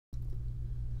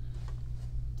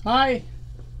Hi.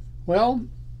 Well,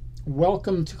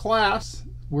 welcome to class.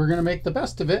 We're going to make the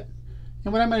best of it.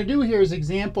 And what I'm going to do here is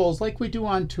examples like we do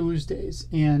on Tuesdays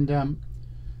and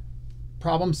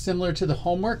problems similar to the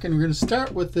homework. And we're going to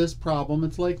start with this problem.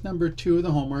 It's like number 2 of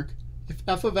the homework. If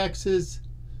f of x is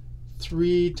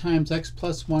 3 times x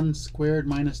plus 1 squared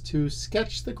minus 2,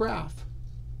 sketch the graph.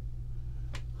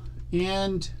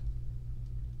 And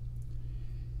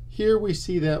here we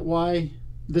see that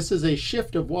this is a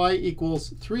shift of y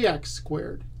equals 3x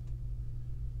squared.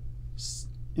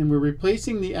 And we're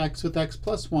replacing the x with x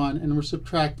plus 1, and we're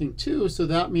subtracting 2. So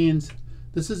that means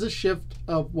this is a shift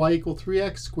of y equal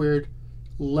 3x squared,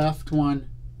 left 1,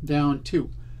 down 2.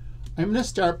 I'm going to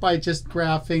start by just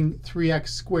graphing 3x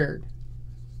squared.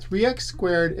 3x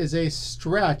squared is a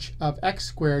stretch of x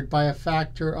squared by a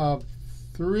factor of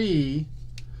 3.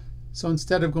 So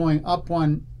instead of going up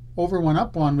 1, over 1,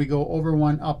 up 1, we go over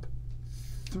 1, up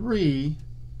 3.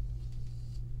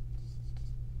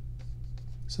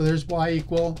 So there's y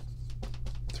equal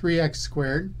 3x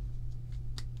squared.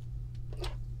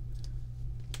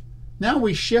 Now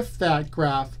we shift that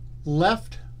graph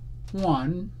left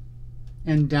 1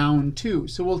 and down 2.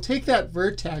 So we'll take that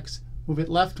vertex, move it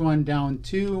left 1, down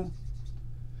 2.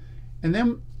 And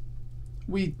then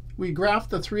we graph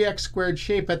the 3x squared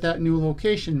shape at that new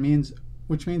location,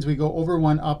 which means we go over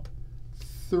 1, up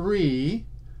 3.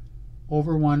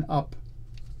 Over 1, up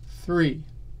 3.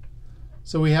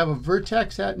 So we have a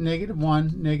vertex at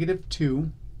 -1,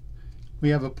 -2. We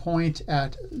have a point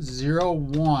at 0,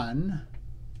 1.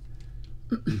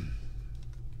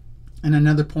 And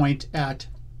another point at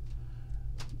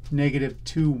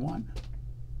 -2, 1.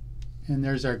 And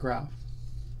there's our graph.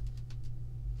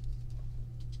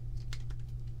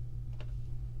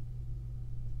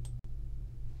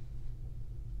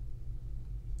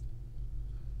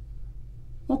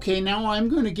 Okay, now I'm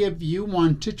going to give you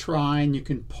one to try, and you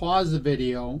can pause the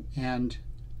video and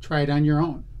try it on your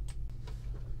own.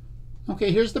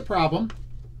 Okay, here's the problem.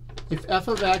 If f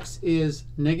of x is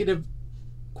negative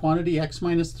quantity x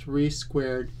minus 3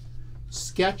 squared,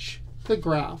 sketch the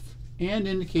graph and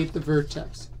indicate the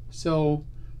vertex. So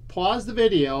pause the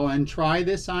video and try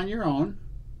this on your own.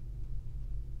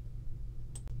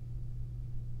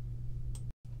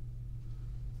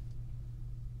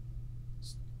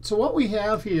 So what we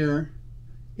have here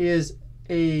is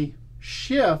a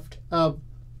shift of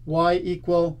y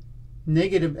equal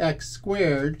negative x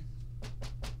squared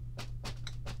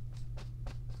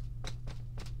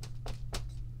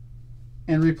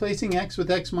and replacing x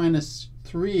with x minus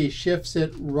 3 shifts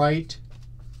it right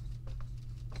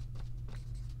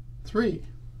 3.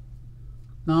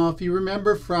 Now if you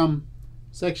remember from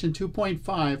section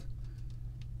 2.5,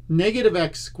 negative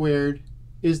x squared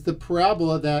is the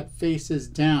parabola that faces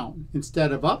down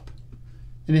instead of up.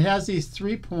 And it has these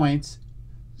 3 points,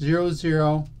 0,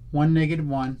 0, 1,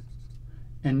 -1,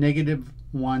 and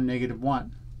 -1,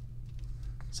 -1.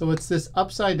 So it's this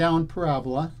upside down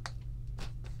parabola.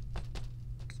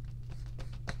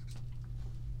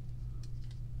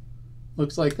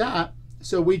 Looks like that.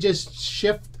 So we just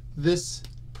shift this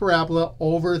parabola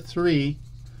over 3.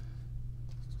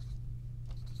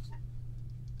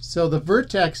 So the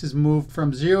vertex is moved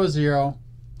from 0, 0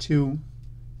 to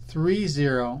 3,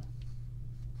 0.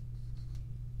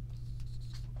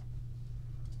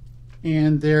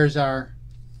 And there's our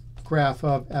graph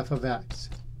of f of x.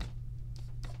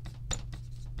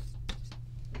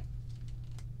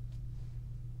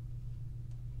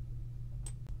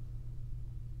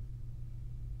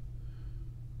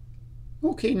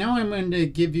 Okay, now I'm going to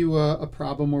give you a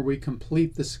problem where we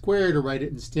complete the square to write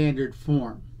it in standard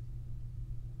form.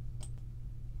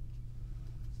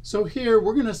 So here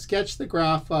we're going to sketch the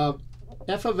graph of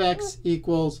f of x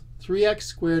equals 3x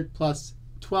squared plus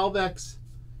 12x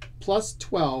plus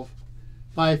 12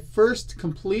 by first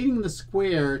completing the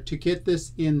square to get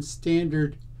this in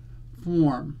standard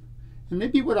form. And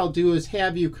maybe what I'll do is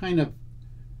have you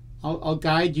I'll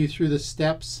guide you through the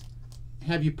steps,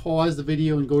 have you pause the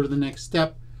video and go to the next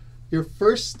step. Your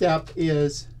first step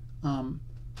is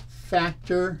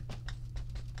factor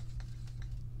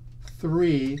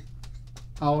 3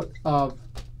 out of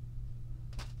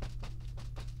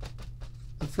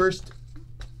the first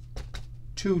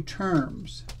 2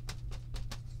 terms,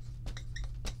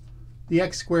 the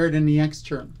x squared and the x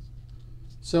term.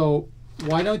 So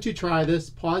why don't you try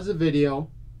this, pause the video,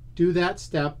 do that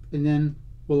step, and then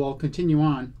we'll all continue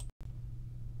on.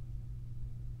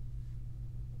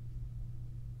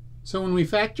 So when we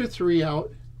factor 3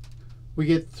 out, we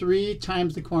get 3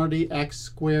 times the quantity x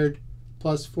squared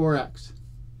plus 4x.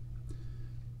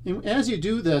 And as you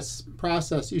do this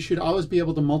process, you should always be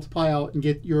able to multiply out and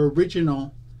get your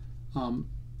original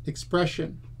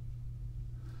expression.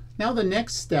 Now the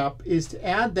next step is to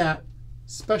add that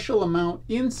special amount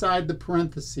inside the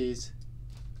parentheses.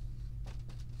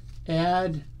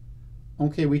 Add,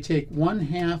 okay, we take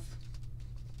 1/2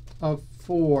 of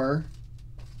 4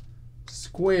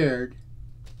 squared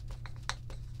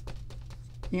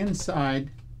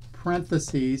inside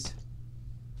parentheses,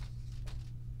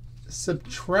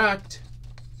 subtract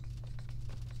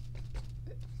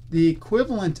the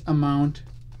equivalent amount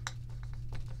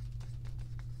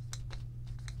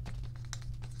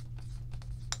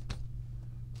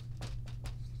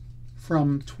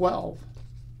from 12.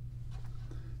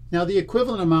 Now the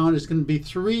equivalent amount is going to be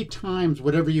 3 times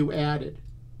whatever you added.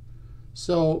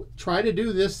 So try to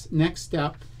do this next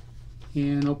step,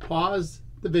 and I'll pause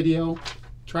the video.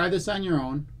 Try this on your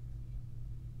own.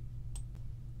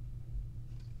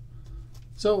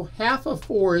 So 1/2 of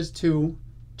 4 is 2.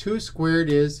 2 squared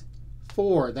is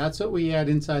 4. That's what we add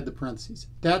inside the parentheses.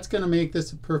 That's going to make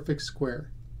this a perfect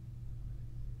square.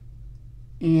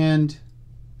 And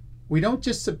we don't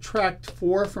just subtract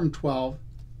 4 from 12,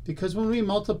 because when we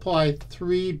multiply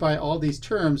 3 by all these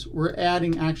terms, we're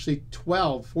adding actually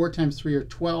 12. 4 times 3 are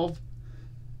 12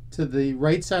 to the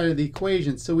right side of the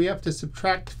equation. So we have to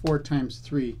subtract 4 times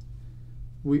 3.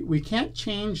 We can't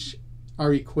change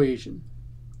our equation.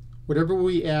 Whatever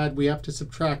we add, we have to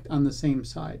subtract on the same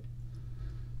side.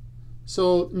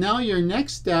 So now your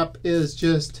next step is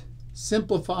just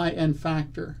simplify and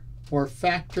factor, or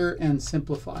factor and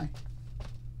simplify.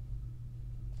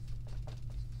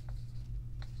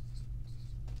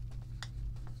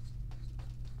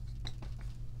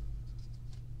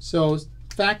 So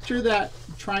factor that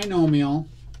trinomial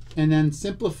and then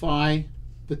simplify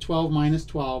the 12 minus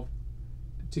 12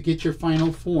 to get your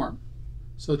final form.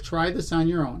 So try this on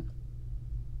your own.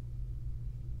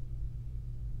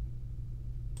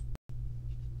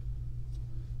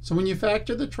 So when you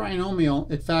factor the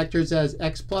trinomial, it factors as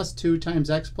x plus 2 times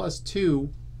x plus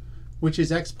 2, which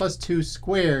is x plus 2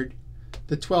 squared.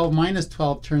 The 12 minus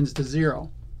 12 turns to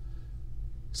 0.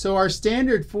 So our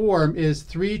standard form is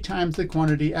 3 times the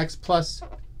quantity x plus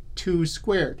 2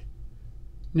 squared.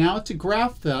 Now to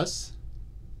graph this,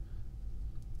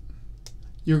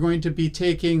 you're going to be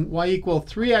taking y equal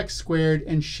 3x squared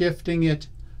and shifting it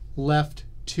left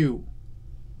 2.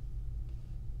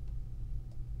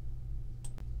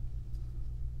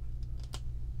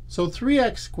 So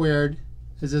 3x squared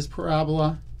is this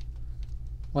parabola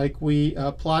like we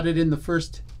plotted in the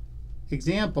first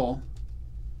example,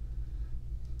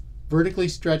 vertically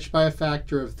stretched by a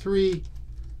factor of 3.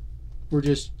 We're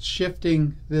just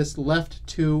shifting this left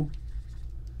 2.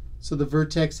 So the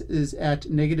vertex is at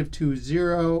 -2,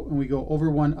 0, and we go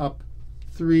over 1 up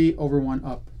 3, over 1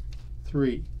 up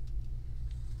 3.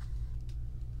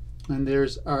 And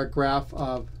there's our graph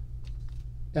of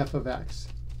f of x.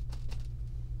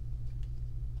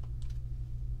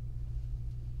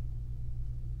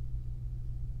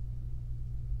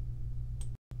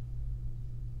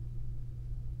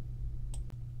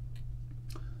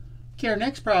 Okay, our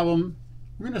next problem,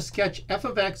 we're going to sketch f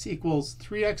of x equals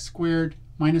 3x squared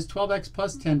minus 12x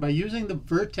plus 10 by using the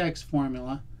vertex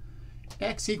formula,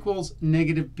 x equals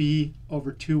 -b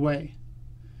over 2a.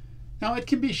 Now it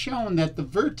can be shown that the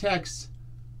vertex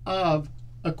of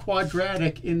a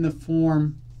quadratic in the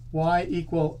form y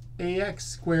equal ax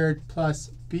squared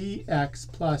plus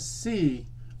bx plus c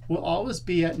will always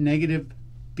be at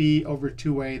 -b over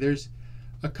 2a. There's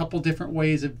a couple different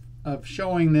ways of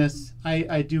showing this.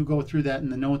 I do go through that in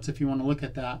the notes if you want to look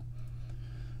at that.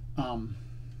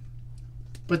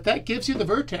 But that gives you the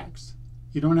vertex.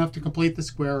 You don't have to complete the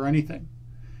square or anything.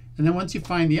 And then once you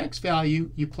find the x value,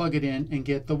 you plug it in and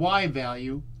get the y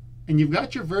value, and you've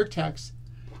got your vertex.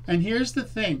 And here's the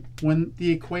thing. When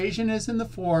the equation is in the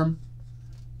form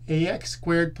ax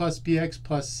squared plus bx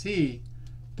plus c,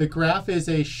 the graph is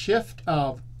a shift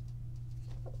of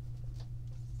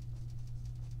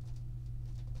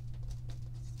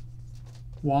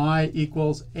y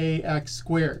equals ax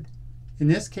squared. In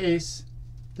this case,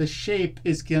 the shape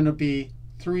is going to be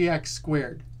 3x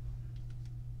squared.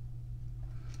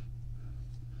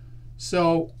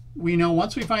 So we know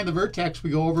once we find the vertex, we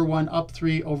go over 1 up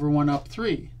 3, over 1 up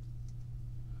 3.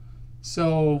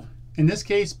 So in this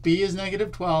case, b is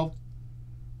 -12,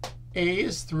 a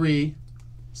is 3.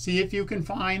 See if you can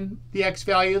find the x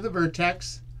value of the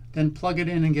vertex, then plug it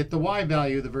in and get the y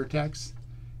value of the vertex,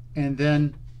 and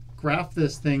then graph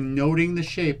this thing, noting the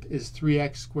shape is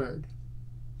 3x squared.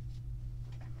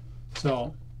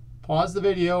 So pause the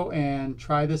video and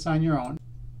try this on your own.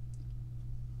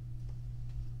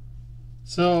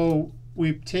 So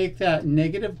we take that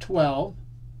 -12,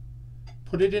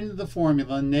 put it into the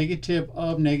formula, negative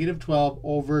of negative 12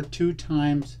 over 2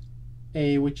 times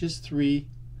a, which is 3.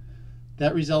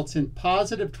 That results in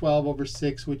positive 12 over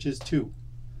 6, which is 2.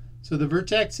 So the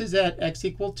vertex is at x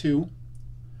equal 2.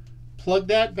 Plug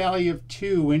that value of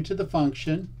 2 into the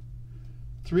function.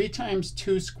 3 times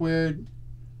 2 squared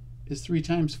is 3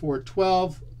 times 4.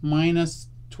 12 minus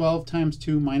 12 times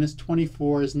 2 minus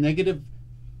 24 is negative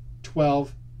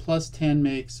 12 plus 10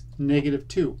 makes negative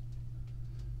 2.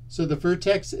 So the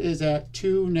vertex is at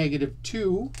 2, negative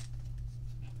 2.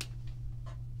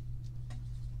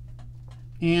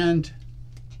 And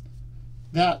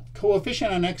that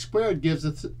coefficient on x squared gives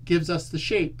us the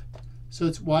shape. So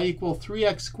it's y equal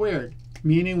 3x squared,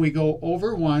 meaning we go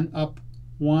over 1, up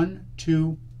 1,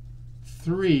 2,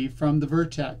 3 from the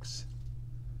vertex.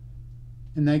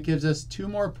 And that gives us 2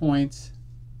 more points,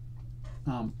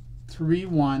 3,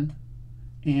 1,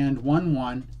 and 1,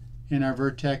 1 in our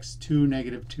vertex 2,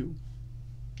 negative 2.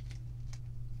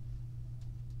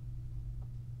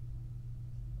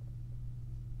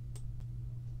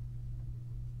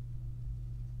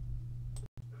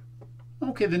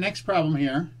 Okay, the next problem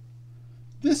here.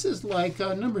 This is like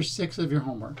number 6 of your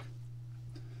homework.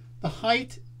 The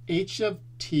height h of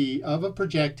t of a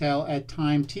projectile at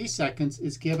time t seconds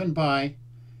is given by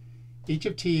h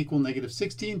of t equal negative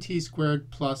 16t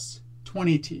squared plus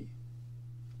 20t.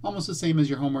 Almost the same as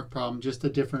your homework problem, just a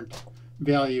different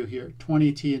value here,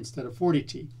 20t instead of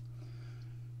 40t.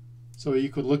 So you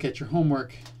could look at your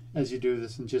homework as you do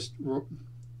this and just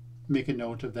make a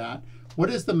note of that. What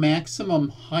is the maximum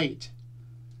height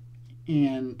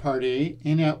in part A,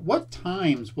 and at what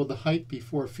times will the height be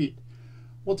 4 feet?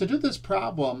 Well, to do this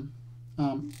problem,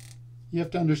 you have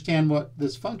to understand what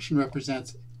this function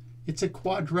represents. It's a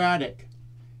quadratic.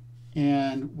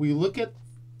 And we look at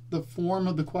the form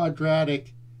of the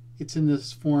quadratic. It's in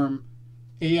this form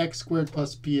ax squared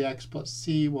plus bx plus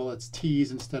c. Well, it's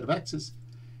t's instead of x's.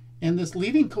 And this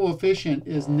leading coefficient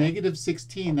is negative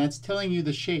 16. That's telling you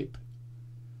the shape.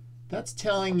 That's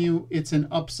telling you it's an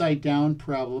upside down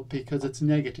parabola because it's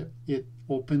negative. It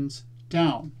opens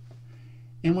down.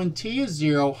 And when t is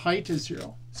 0, height is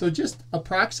 0. So just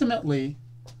approximately,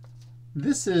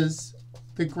 this is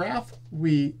the graph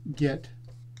we get.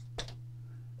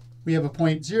 We have a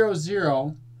point 0,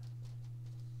 0,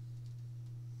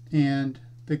 and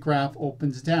the graph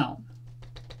opens down.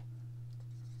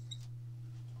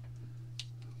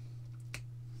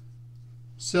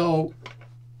 So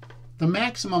the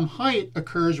maximum height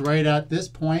occurs right at this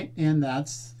point, and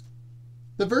that's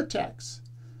the vertex.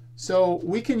 So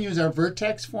we can use our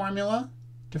vertex formula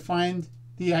to find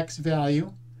the x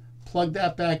value, plug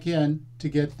that back in to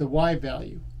get the y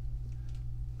value.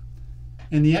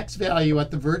 And the x value at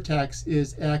the vertex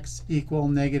is x equal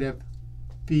negative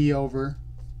b over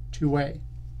 2a.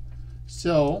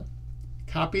 So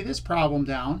copy this problem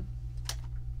down,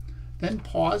 then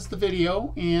pause the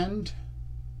video and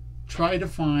try to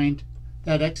find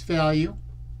that x value,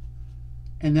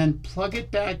 and then plug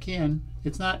it back in.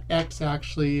 It's not x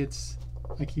actually, it's,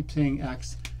 I keep saying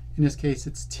x. In this case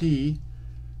it's t.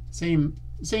 Same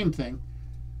thing.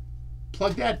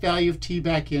 Plug that value of t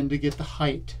back in to get the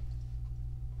height.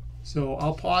 So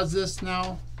I'll pause this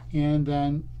now and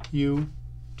then you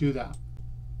do that.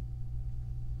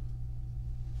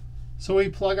 So we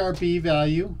plug our b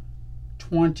value,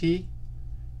 20,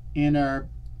 and our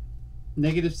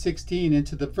negative 16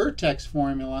 into the vertex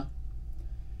formula.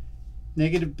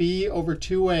 Negative b over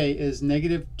 2a is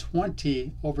negative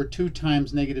 20 over 2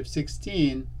 times negative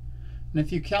 16. And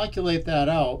if you calculate that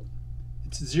out,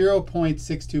 it's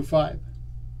 0.625.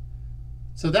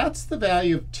 So that's the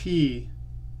value of t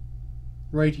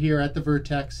right here at the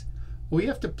vertex. We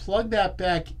have to plug that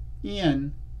back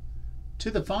in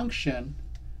to the function.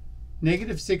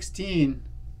 Negative 16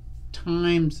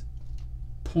 times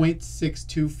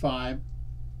 0.625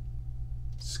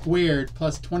 squared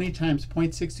plus 20 times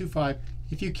 0.625.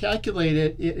 If you calculate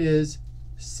it, it is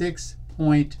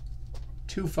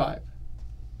 6.25.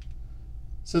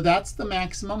 So that's the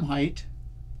maximum height,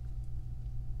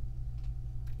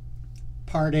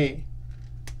 part A.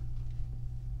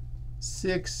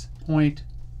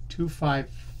 6.25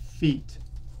 feet.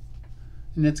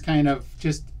 And it's kind of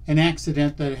just an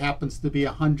accident that it happens to be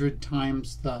 100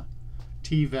 times the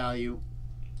t value,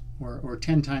 or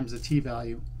 10 times the t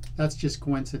value. That's just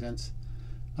coincidence.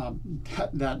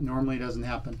 That normally doesn't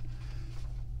happen.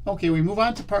 Okay, we move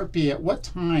on to part B. At what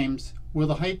times will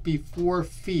the height be 4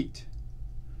 feet?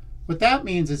 What that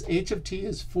means is h of t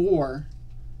is 4.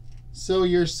 So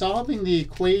you're solving the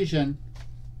equation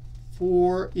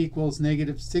 4 equals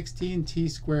negative 16t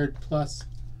squared plus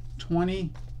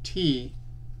 20t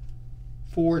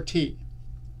 4t.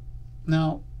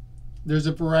 Now, there's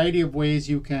a variety of ways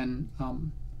you can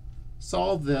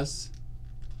solve this.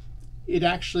 It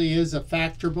actually is a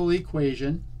factorable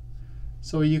equation.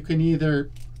 So you can either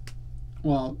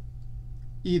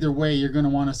way, you're going to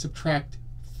want to subtract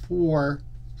 4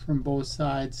 from both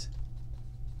sides.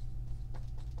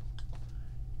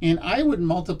 And I would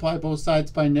multiply both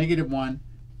sides by -1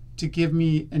 to give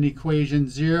me an equation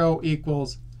 0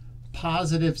 equals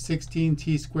positive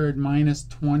 16t squared minus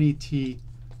 20t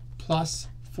plus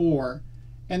 4,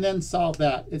 and then solve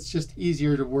that. It's just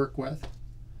easier to work with.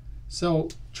 So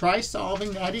try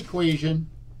solving that equation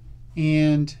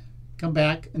and come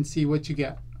back and see what you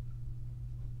get.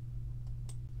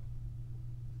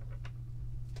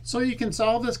 So you can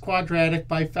solve this quadratic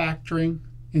by factoring.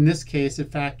 In this case,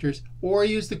 it factors, or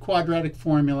use the quadratic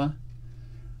formula.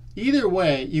 Either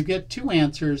way, you get two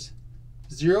answers,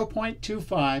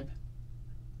 0.25,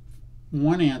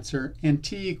 one answer, and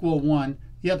t equal 1,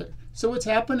 the other. So what's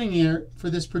happening here for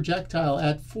this projectile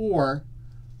at 4,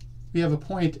 we have a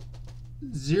point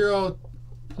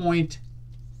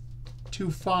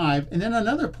 0.25, and then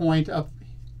another point up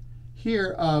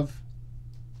here of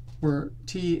where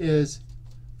t is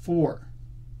 4,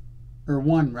 or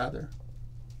 1 rather.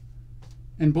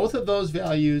 And both of those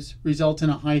values result in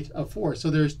a height of 4. So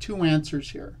there's two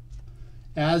answers here,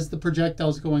 as the projectile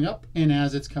is going up and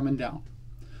as it's coming down.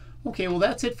 Okay, well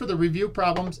that's it for the review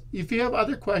problems. If you have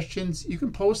other questions, you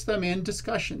can post them in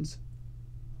discussions.